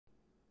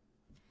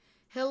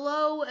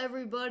Hello,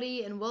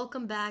 everybody, and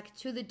welcome back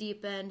to the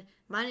Deep End.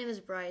 My name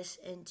is Bryce,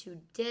 and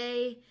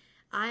today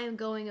I am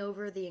going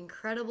over the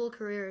incredible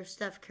career of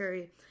Steph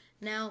Curry.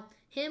 Now,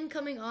 him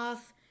coming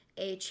off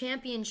a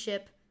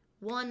championship,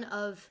 one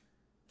of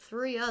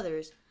three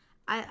others,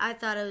 I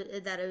thought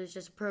that it was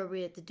just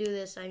appropriate to do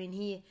this. I mean,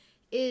 he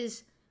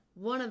is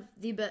one of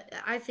the best.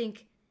 I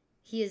think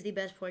he is the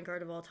best point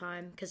guard of all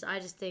time because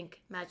I just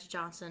think Magic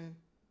Johnson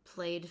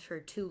played for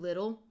too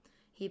little.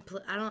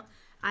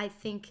 I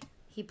think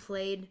he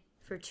played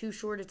for too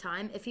short a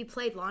time. If he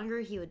played longer,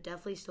 he would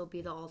definitely still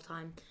be the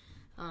all-time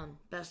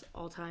best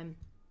all-time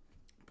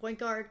point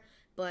guard,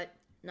 but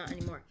not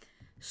anymore.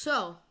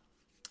 So,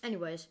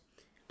 anyways,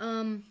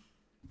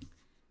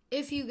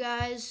 if you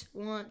guys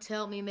want to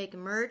help me make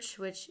merch,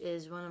 which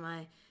is one of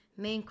my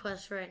main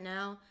quests right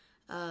now,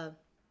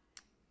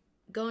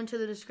 go into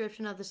the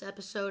description of this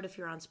episode if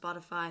you're on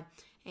Spotify,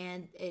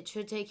 and it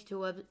should take you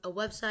to a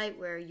website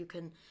where you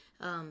can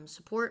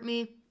support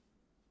me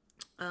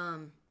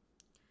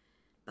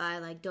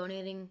by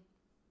donating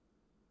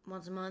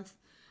once a month.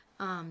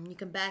 You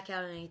can back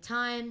out at any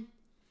time,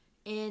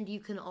 and you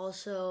can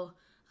also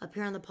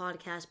appear on the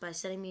podcast by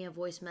sending me a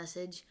voice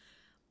message,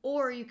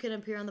 or you can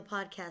appear on the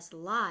podcast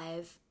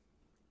live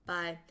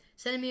by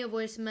sending me a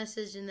voice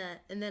message, and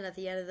then at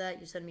the end of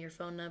that, you send me your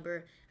phone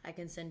number. I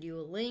can send you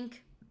a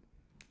link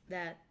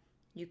that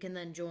you can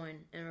then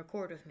join and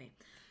record with me.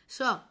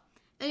 So,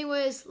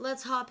 anyways,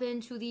 let's hop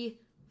into the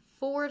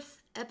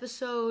 4th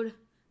episode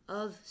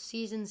of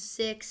Season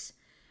 6.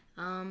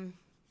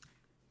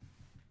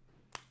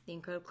 The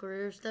incredible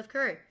career of Steph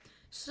Curry.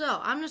 So,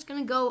 I'm just going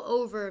to go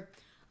over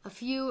a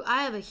few.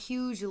 I have a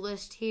huge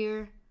list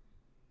here.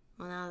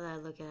 Well, now that I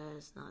look at it,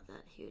 it's not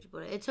that huge,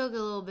 but it took a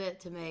little bit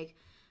to make.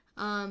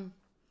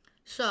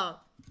 So,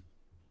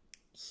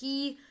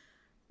 he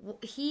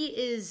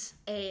is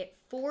a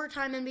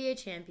 4-time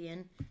NBA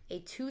champion, a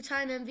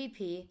 2-time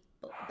MVP,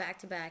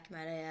 back-to-back,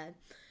 might I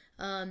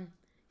add.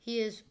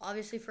 He is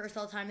obviously first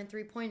all-time in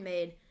three-point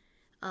made.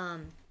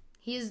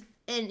 Here's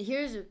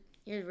a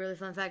really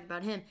fun fact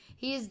about him.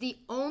 He is the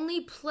only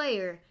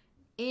player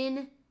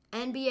in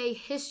NBA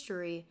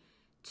history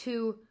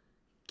to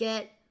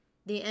get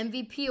the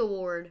MVP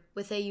award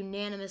with a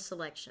unanimous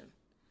selection.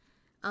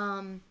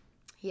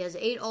 He has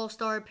 8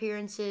 All-Star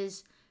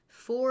appearances,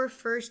 4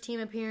 first-team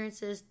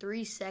appearances,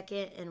 3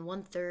 second, and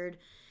 1 third.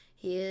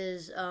 He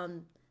is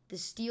the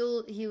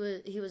steal. He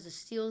was the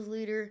steals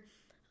leader.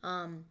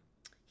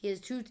 He is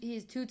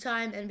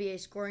 2-time NBA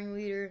scoring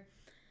leader.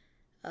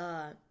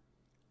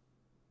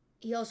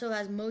 He also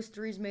has most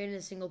threes made in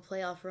a single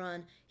playoff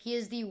run. He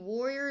is the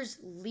Warriors'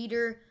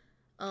 leader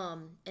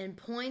in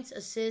points,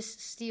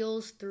 assists,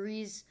 steals,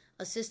 threes,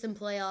 assists in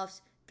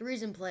playoffs,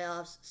 threes in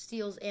playoffs,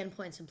 steals, and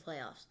points in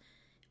playoffs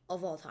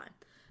of all time.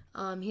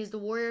 He's the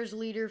Warriors'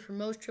 leader for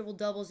most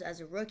triple-doubles as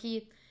a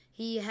rookie.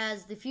 He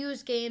has the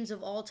fewest games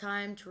of all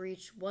time to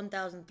reach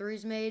 1,000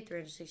 threes made,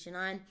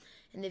 369,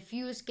 and the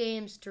fewest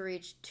games to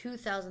reach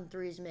 2,000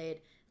 threes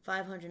made,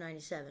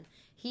 597.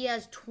 He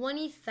has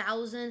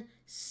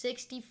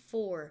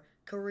 20,064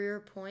 career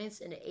points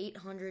in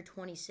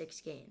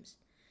 826 games.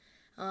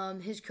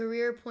 His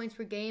career points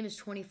per game is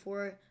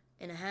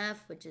 24.5,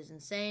 which is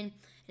insane. And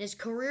his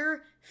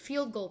career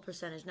field goal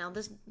percentage, now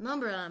this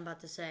number that I'm about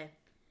to say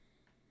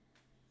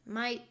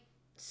might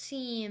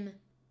seem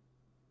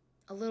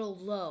a little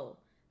low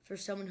for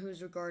someone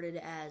who's regarded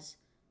as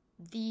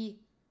the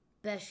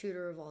best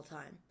shooter of all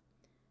time.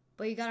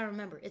 But you gotta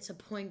remember, it's a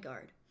point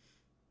guard.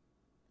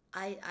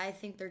 I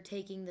think they're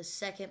taking the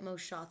second most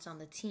shots on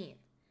the team.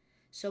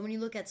 So when you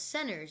look at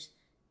centers,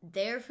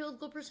 their field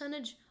goal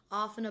percentage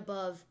often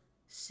above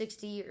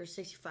 60 or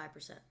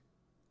 65%.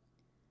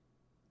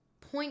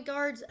 Point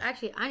guards,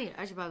 actually,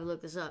 I should probably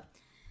look this up.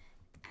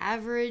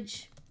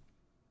 Average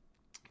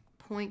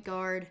point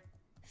guard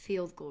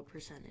field goal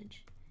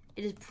percentage.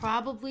 It is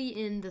probably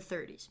in the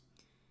 30s.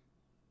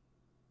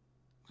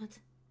 What?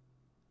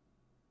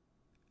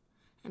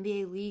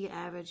 NBA league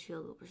average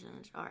field goal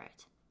percentage. All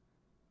right.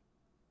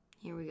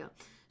 Here we go.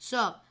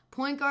 So,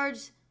 point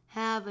guards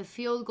have a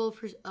field goal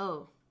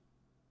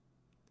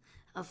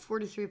of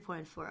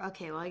 43.4.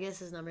 Okay, well, I guess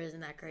this number isn't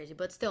that crazy.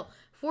 But still,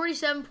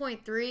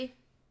 47.3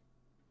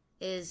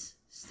 is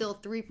still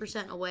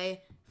 3%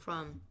 away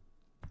from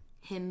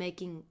him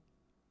making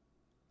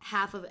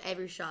half of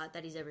every shot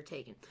that he's ever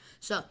taken.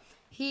 So,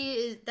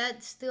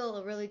 that's still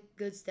a really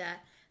good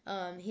stat.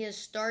 He has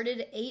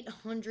started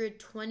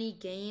 820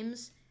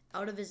 games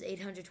out of his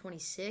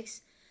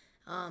 826.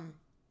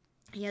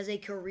 He has a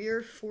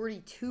career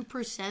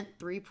 42%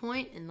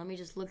 three-point, and let me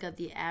just look up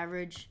the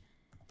average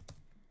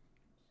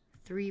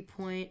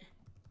three-point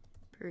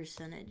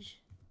percentage.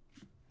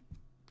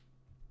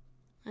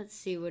 Let's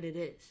see what it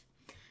is.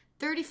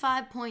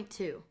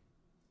 35.2.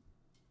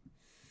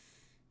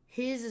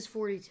 His is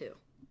 42.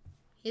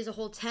 He is a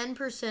whole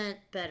 10%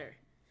 better.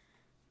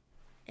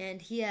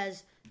 And he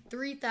has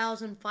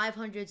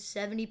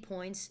 3,570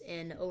 points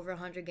in over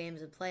 100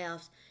 games of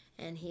playoffs,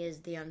 and he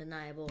is the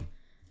undeniable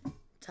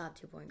top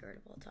 2-point guard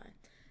of all time.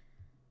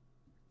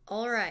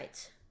 All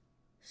right.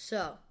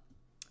 So,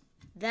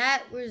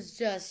 that was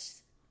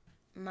just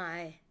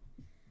my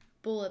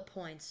bullet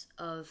points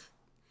of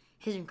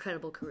his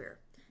incredible career.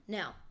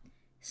 Now,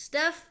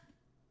 Steph,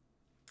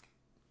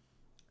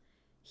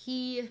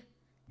 he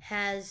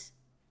has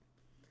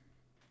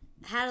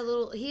had a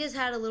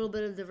little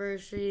bit of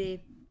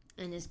diversity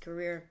in his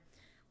career,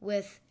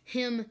 with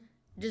him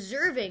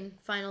deserving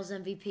Finals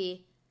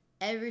MVP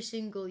every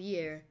single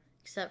year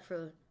except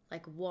for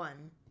like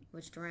one,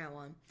 which Durant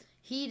won.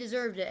 He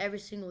deserved it every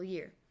single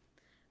year,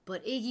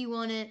 but Iggy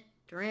won it.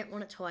 Durant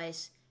won it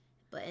twice,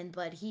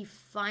 but he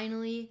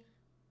finally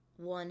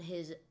won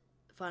his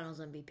Finals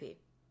MVP.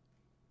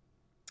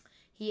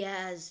 He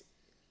has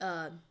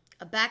a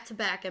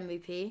back-to-back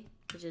MVP,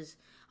 which is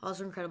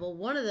also incredible.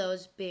 One of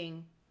those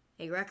being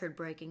a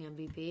record-breaking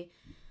MVP.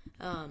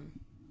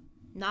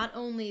 Not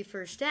only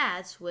for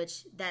stats,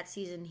 which that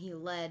season he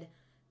led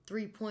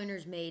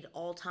three-pointers made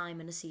all-time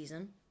in a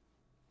season,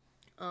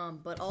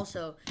 but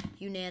also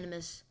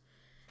unanimous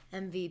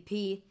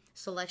MVP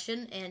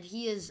selection, and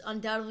he is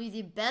undoubtedly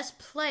the best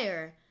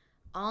player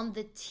on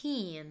the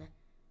team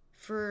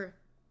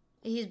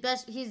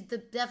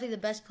definitely the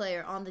best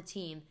player on the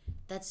team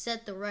that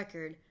set the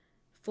record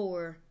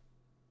for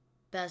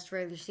best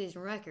regular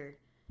season record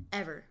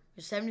ever.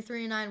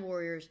 73-9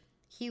 Warriors.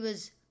 He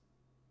was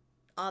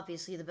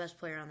obviously the best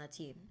player on that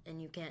team,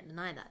 and you can't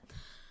deny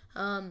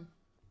that.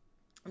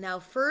 Now,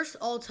 first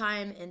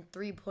all-time in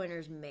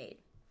three-pointers made.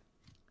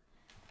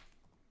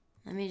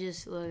 Let me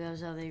just look up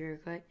something real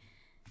quick.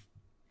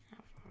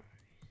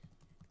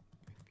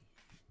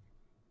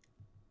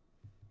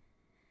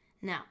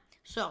 Now,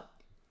 so,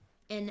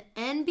 an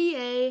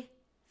NBA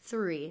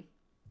 3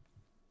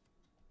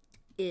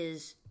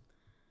 is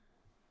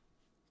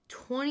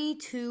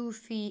 22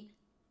 feet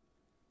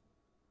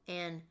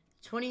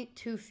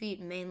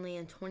mainly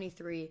and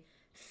 23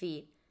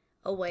 feet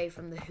away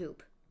from the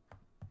hoop.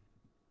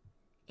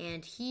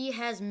 And he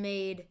has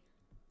made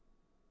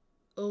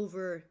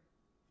over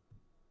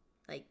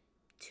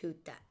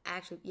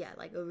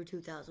over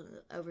 2,000,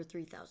 over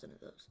 3,000 of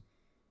those.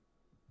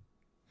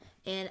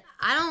 And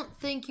I don't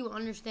think you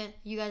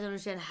guys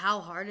understand how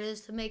hard it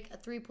is to make a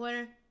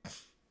three-pointer.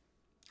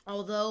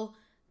 Although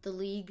the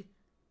league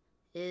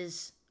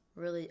is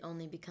really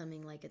only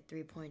becoming like a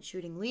three-point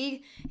shooting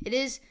league, it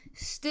is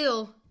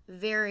still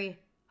very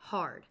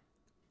hard.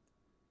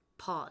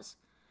 Pause.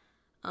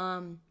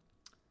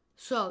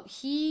 So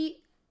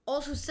he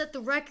also set the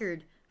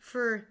record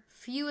for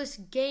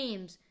fewest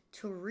games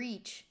to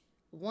reach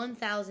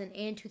 1,000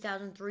 and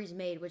 2,000 threes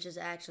made, which is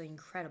actually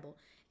incredible.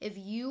 If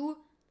you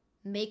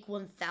make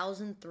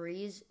 1,000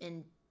 threes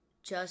in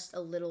just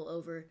a little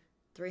over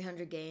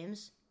 300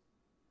 games,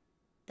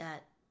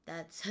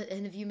 that's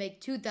and if you make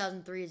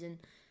 2,000 threes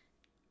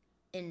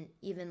in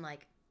even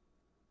like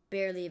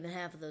barely even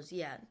half of those,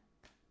 he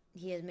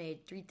has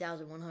made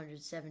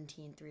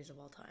 3,117 threes of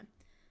all time.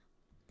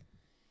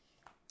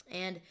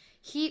 And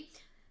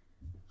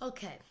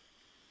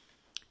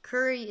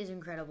Curry is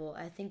incredible.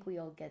 I think we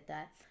all get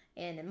that.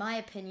 And in my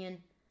opinion,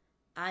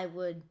 I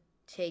would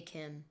take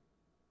him.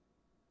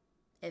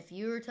 If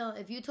you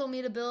told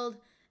me to build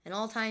an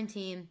all-time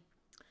team,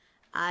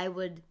 I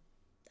would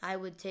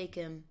take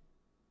him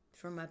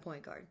for my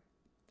point guard.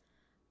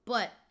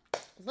 But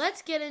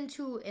let's get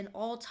into an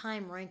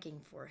all-time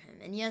ranking for him.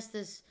 And yes,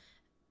 this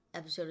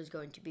episode is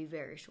going to be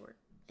very short.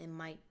 It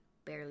might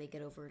barely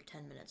get over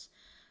 10 minutes.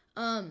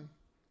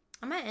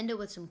 I might end it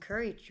with some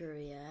Curry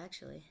trivia,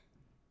 actually.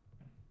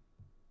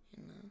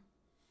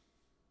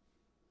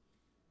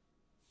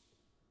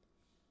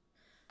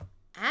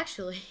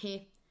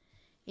 Actually,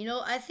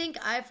 I think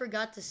I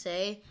forgot to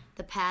say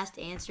the past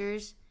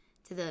answers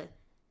to the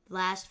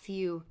last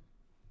few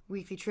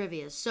weekly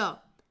trivias. So,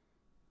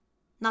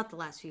 not the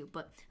last few,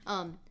 but,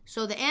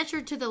 so the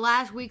answer to the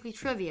last weekly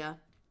trivia,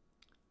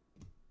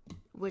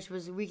 which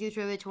was weekly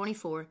trivia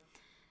 24,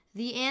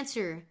 the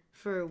answer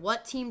for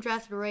what team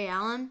drafted Ray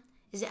Allen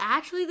is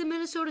actually the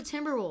Minnesota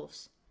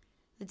Timberwolves.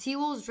 The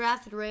T-Wolves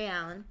drafted Ray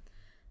Allen,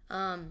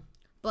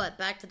 but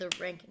back to the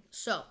ranking.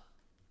 So,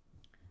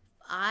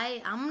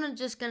 I'm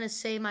just gonna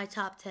say my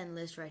top 10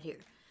 list right here,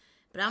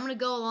 but I'm gonna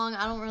go along.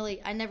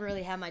 I never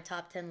really have my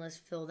top 10 list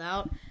filled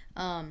out.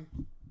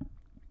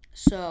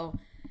 So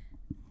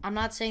I'm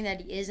not saying that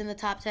he is in the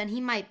top 10.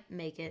 He might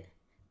make it,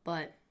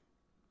 but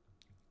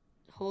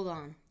hold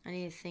on. I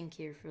need to think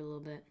here for a little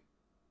bit.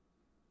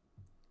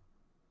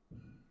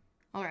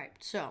 All right,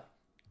 so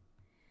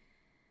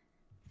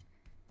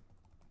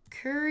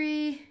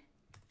Curry.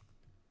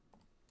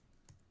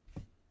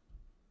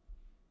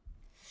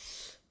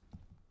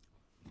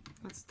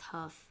 That's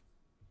tough.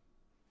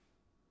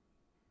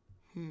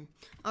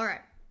 All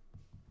right.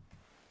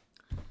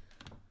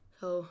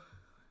 So,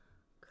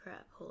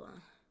 crap. Hold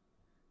on.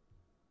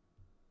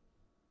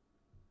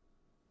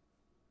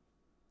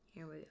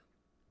 Here we go.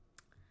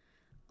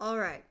 All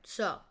right.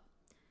 So,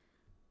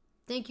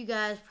 think you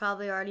guys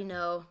probably already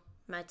know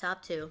my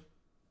top two.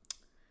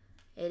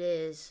 It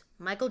is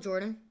Michael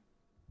Jordan,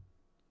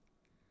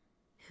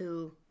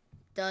 who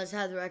does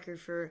have the record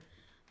for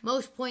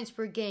most points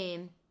per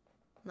game,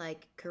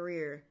 like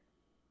career,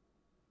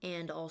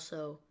 and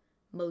also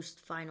most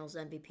finals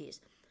MVPs.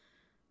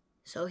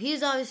 So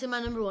he's obviously my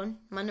number 1.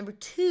 My number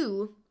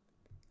 2,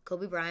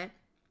 Kobe Bryant.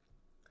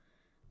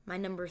 My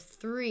number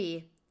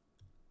 3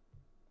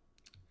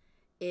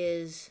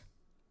 is,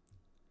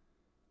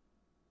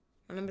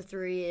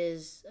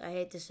 I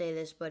hate to say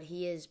this, but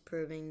he is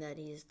proving that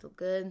he is still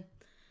good,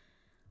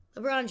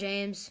 LeBron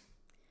James.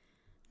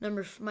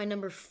 My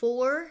number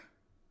 4,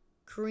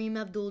 Kareem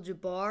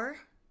Abdul-Jabbar.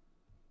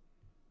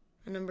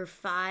 My number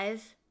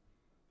 5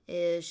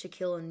 is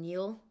Shaquille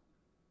O'Neal.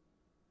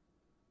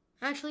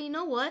 Actually, you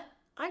know what?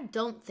 I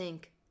don't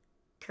think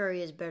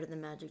Curry is better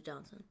than Magic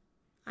Johnson.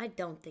 I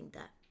don't think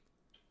that.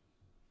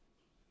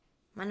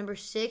 My number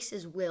 6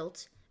 is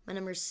Wilt. My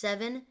number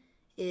 7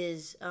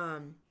 is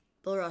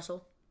Bill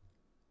Russell.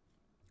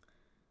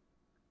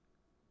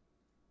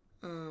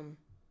 Number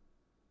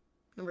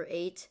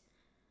 8.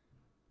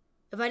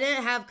 If I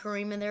didn't have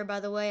Kareem in there, by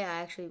the way,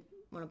 I actually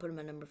want to put him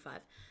at number 5.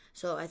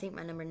 So I think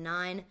my number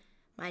 9.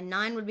 My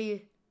 9 would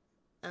be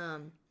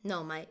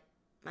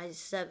my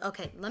 7.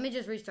 Okay, let me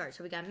just restart.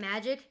 So we got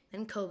Magic,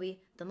 then Kobe,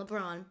 then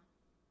LeBron.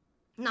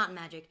 Not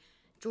Magic.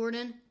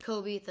 Jordan,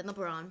 Kobe, then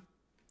LeBron.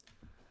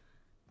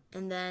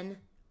 And then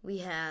we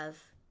have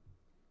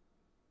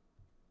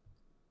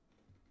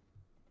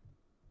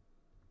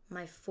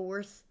my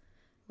 4th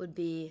would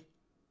be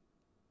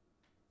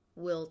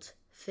Wilt.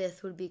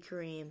 5th would be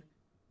Kareem.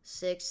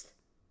 6th,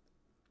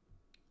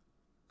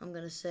 I'm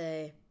going to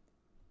say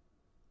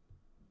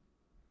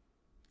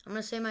my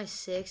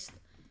 6th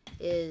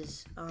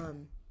is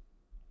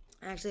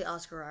actually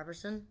Oscar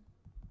Robertson.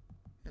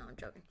 No, I'm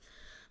joking.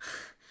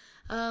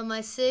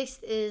 My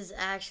 6th is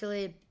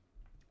actually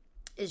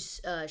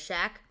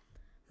Shaq.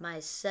 My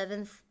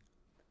 7th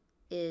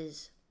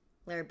is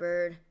Larry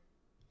Bird.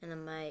 And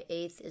then my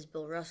 8th is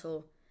Bill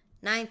Russell.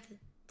 9th,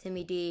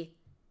 Timmy D.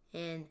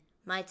 And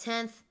my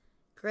 10th,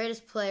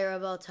 greatest player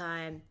of all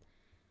time.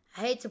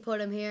 I hate to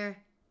put him here.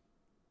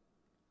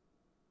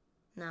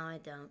 No, I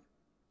don't.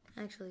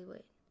 Actually,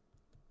 wait.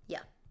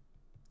 Yeah.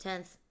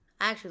 10th.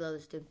 I actually love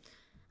this dude.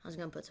 I was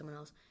going to put someone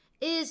else.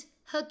 Is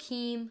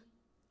Hakeem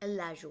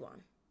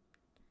Olajuwon.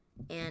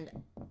 And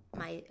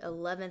my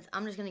 11th,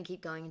 I'm just going to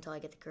keep going until I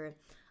get the Curry.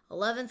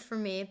 11th for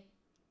me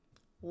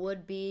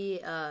would be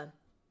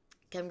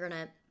Kevin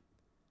Garnett.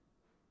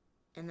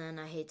 And then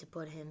I hate to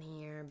put him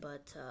here,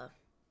 but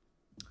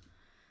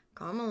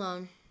Karl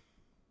Malone.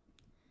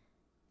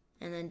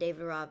 And then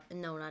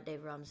not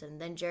David Robinson.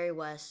 Then Jerry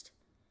West.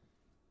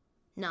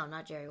 No,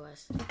 not Jerry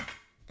West.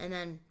 And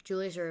then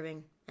Julius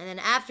Erving. And then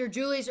after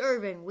Julius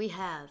Erving, we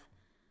have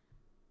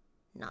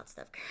not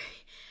Steph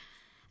Curry.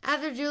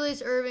 After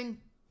Julius Erving,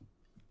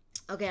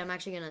 okay, I'm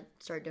actually going to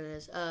start doing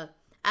this.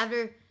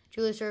 After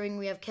Julius Erving,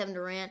 we have Kevin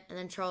Durant, and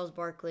then Charles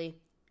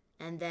Barkley,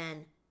 and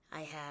then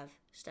I have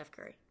Steph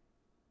Curry.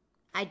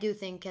 I do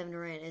think Kevin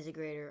Durant is a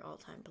greater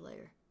all-time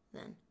player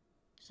than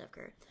Steph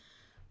Curry.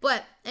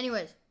 But,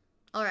 anyways,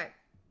 all right.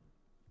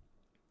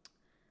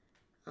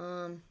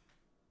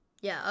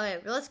 Yeah, okay,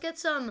 let's get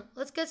some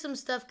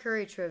Steph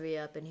Curry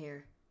trivia up in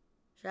here,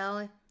 shall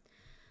we?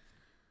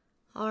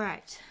 All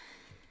right.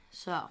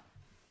 So,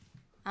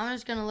 I'm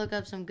just going to look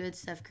up some good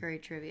Steph Curry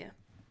trivia.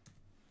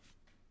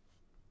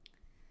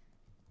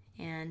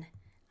 And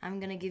I'm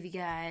going to give you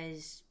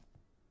guys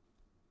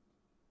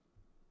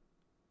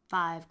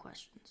 5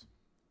 questions.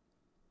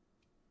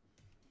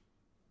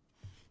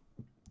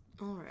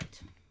 All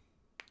right.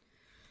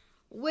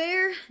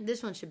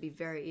 This one should be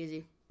very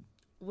easy.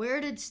 Where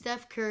did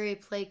Steph Curry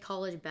play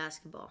college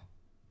basketball?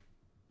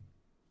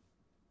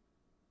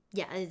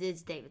 Yeah,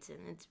 it's Davidson.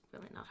 It's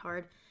really not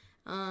hard.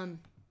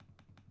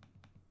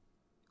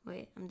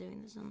 Wait, I'm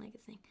doing this on like a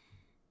thing.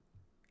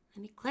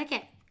 Let me click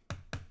it.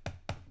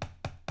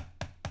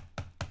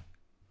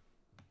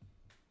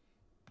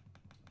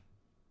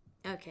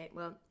 Okay,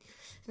 well,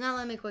 it's not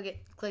letting me click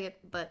it,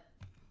 but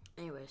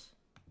anyways.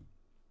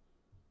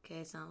 Okay,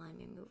 it's not letting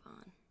me move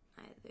on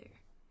either.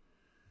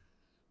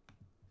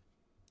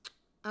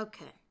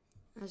 Okay,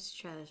 let's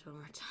try this one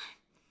more time.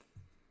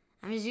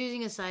 I'm just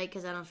using a site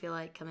because I don't feel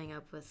like coming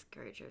up with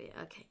Curry trivia.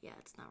 Okay, yeah,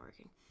 it's not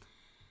working.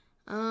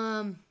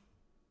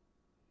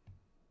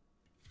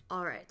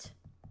 All right.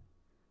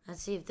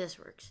 Let's see if this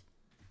works.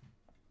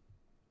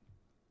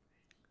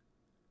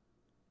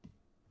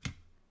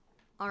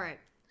 All right,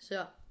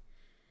 so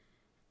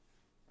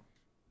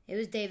it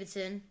was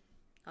Davidson,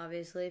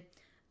 obviously.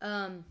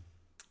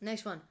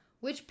 Next one.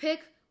 Which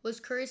pick was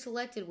Curry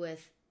selected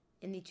with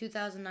in the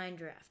 2009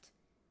 draft?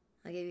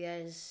 I'll give you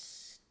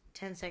guys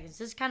 10 seconds.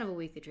 This is kind of a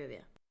weekly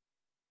trivia.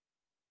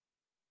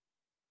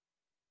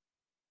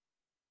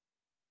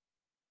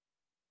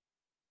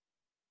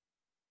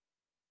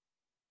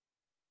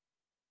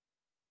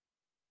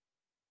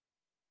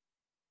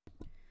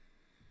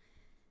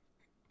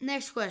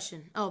 Next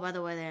question. Oh, by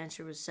the way, the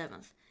answer was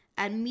 7th.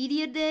 At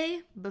Media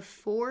Day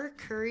before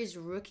Curry's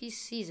rookie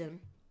season,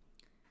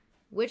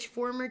 which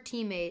former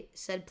teammate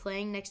said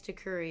playing next to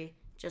Curry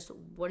just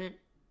wouldn't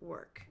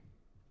work?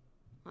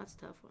 Well, that's a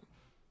tough one.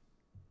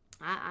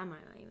 I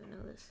might not even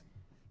know this.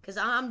 Because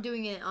I'm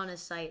doing it on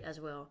his site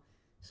as well.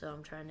 So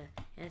I'm trying to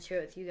answer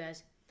it with you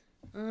guys.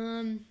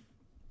 Alright,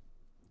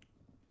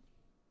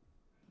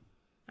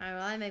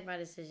 well, I make my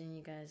decision.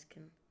 You guys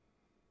can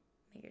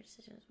make your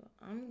decision as well.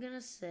 I'm going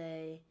to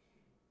say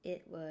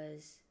it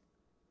was...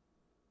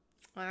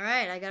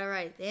 Alright, I got it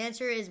right. The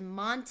answer is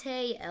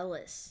Monte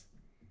Ellis.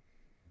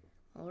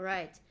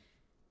 Alright.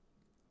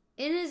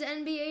 In his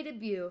NBA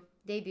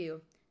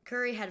debut,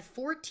 Curry had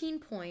 14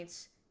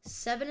 points,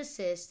 7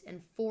 assists,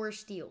 and 4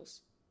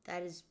 steals.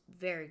 That is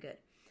very good.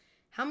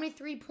 How many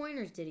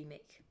three-pointers did he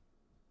make?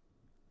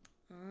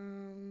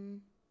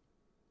 I'm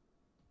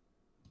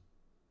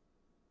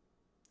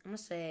gonna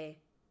say.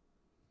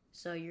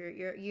 So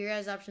your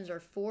guys' options are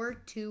 4,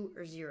 2,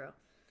 or 0,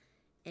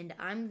 and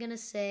I'm gonna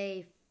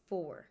say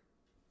 4.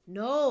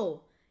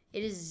 No,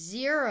 it is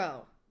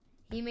 0.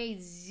 He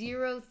made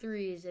 0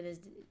 threes in his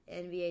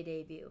NBA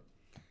debut.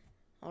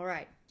 All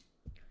right.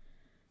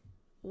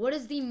 What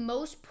is the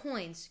most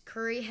points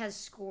Curry has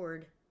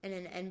scored in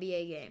an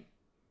NBA game?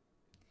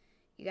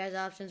 You guys'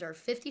 options are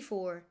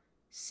 54,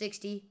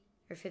 60,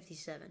 or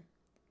 57.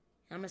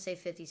 I'm going to say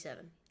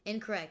 57.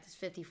 Incorrect. It's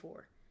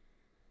 54.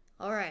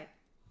 All right.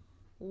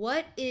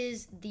 What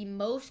is the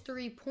most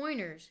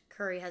three-pointers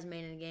Curry has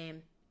made in a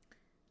game?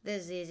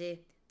 This is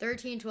easy.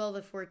 13, 12,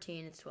 or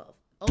 14. It's 12.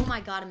 Oh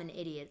my God, I'm an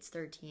idiot. It's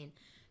 13.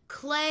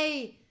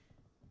 Clay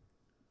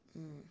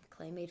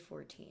made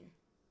 14.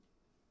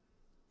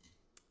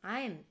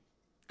 I'm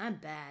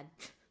bad.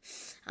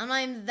 I'm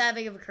not even that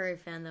big of a Curry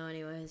fan, though,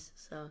 anyways.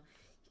 So,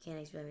 you can't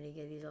expect me to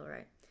get these all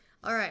right.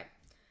 All right.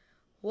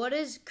 What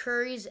is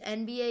Curry's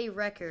NBA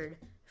record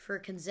for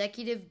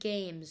consecutive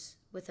games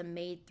with a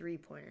made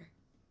three-pointer?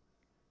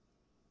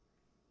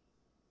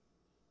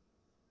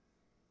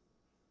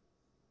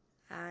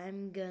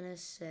 I'm going to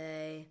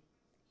say...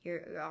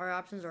 Our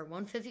options are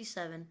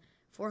 157,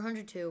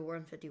 402, or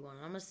 151.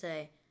 I'm going to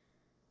say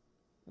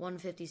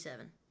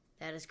 157.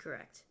 That is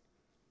correct.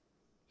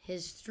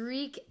 His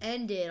streak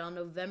ended on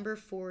November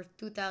 4th,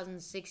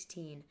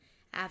 2016,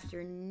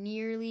 after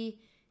nearly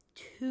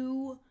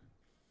 2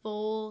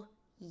 full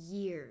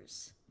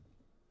years.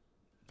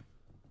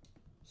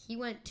 He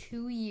went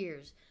 2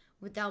 years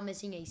without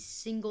missing a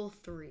single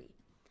three.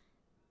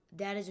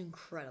 That is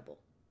incredible.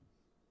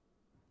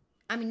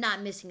 I mean,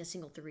 not missing a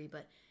single three,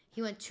 but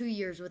he went 2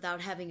 years without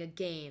having a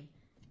game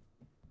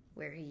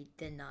where he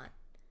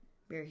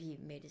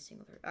made a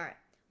single three. All right.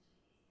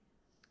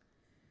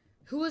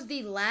 Who was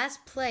the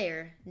last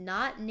player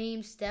not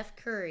named Steph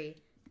Curry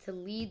to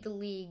lead the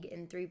league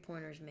in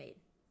three-pointers made?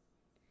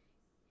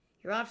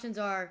 Your options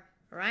are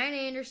Ryan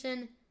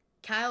Anderson,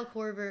 Kyle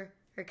Korver,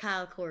 or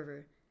Kyle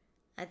Korver.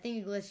 I think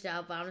you glitched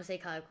out, but I'm going to say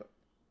Kyle Korver.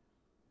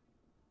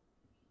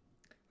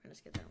 Let's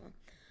get that one.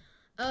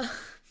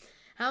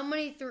 How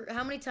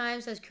many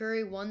times has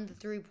Curry won the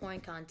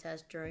three-point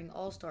contest during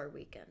All-Star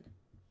Weekend?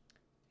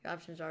 Your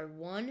options are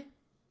 1,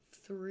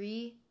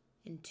 3,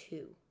 and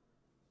 2.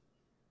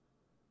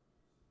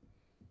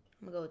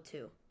 I'm going to go with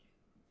 2.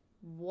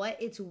 What?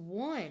 It's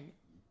 1.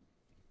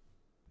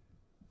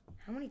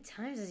 How many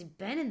times has he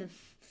been in the...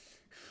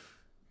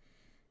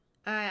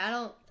 Alright,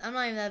 I'm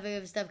not even that big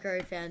of a Steph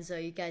Curry fan, so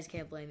you guys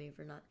can't blame me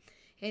for not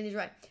getting these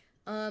right.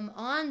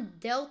 On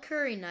Del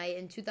Curry night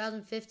in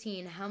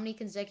 2015, how many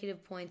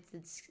consecutive points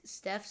did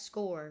Steph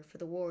score for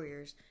the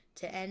Warriors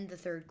to end the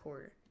third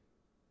quarter?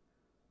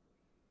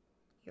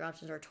 Your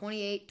options are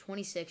 28,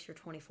 26, or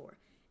 24.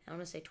 I'm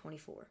going to say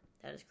 24.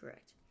 That is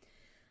correct.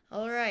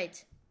 All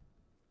right.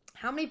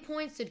 How many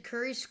points did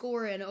Curry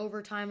score in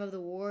overtime of the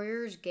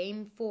Warriors'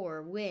 Game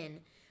 4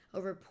 win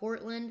over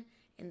Portland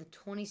in the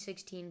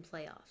 2016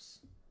 playoffs?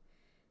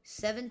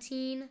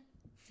 17,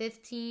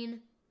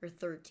 15, or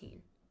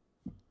 13?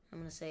 I'm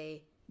going to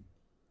say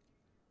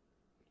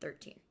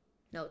 13.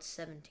 No, it's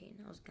 17.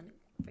 I was going to...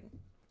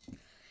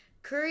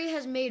 Curry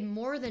has made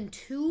more than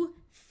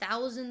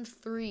 2,000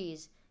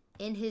 threes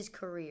in his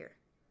career.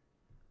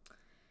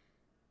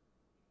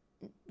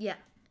 Yeah,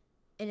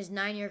 in his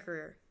 9-year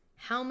career.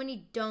 How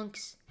many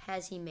dunks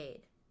has he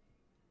made?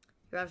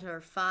 Your options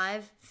are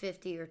 5,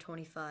 50, or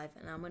 25.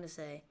 And I'm going to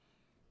say...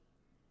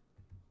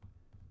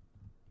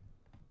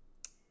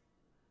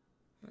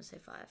 5.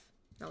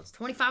 No, it's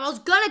 25. I was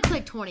going to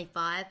click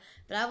 25,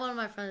 but I have one of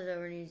my friends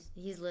over and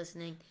he's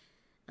listening.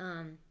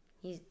 I'm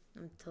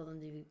told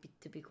him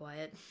to be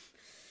quiet.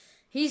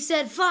 He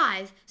said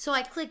 5, so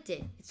I clicked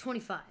it. It's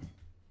 25.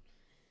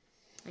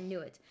 I knew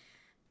it.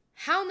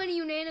 How many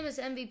unanimous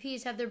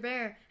MVPs have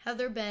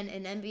there been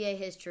in NBA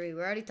history?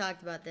 We already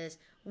talked about this.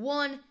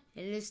 1, and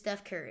it is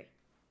Steph Curry.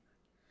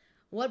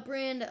 What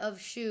brand of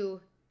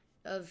shoe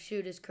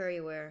does Curry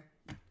wear?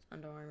 It's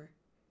Under Armour.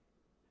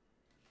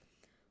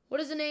 What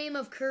is the name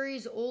of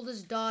Curry's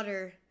oldest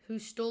daughter who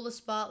stole the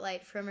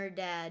spotlight from her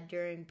dad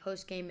during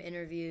post-game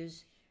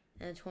interviews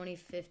in the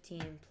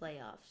 2015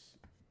 playoffs?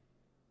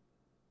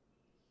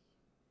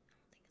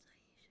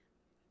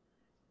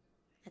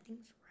 I think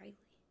it's Riley.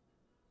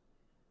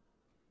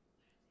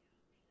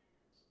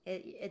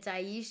 It's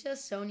Aisha,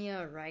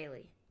 Sonia, or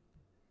Riley.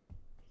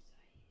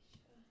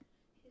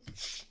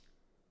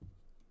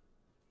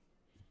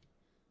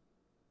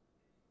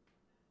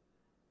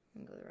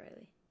 I'm going to go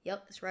Riley?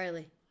 Yep, it's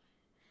Riley.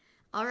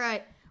 All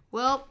right.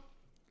 Well,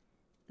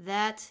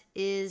 that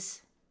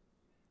is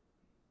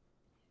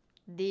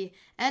the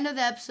end of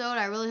the episode.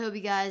 I really hope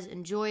you guys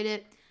enjoyed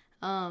it.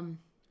 I'm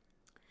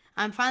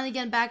finally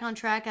getting back on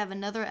track. I have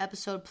another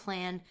episode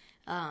planned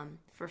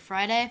for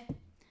Friday.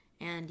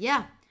 And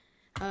yeah,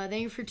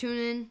 thank you for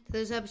tuning in to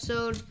this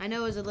episode. I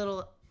know it was a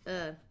little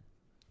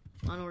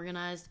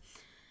unorganized,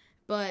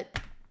 but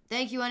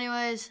thank you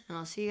anyways, and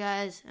I'll see you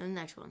guys in the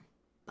next one.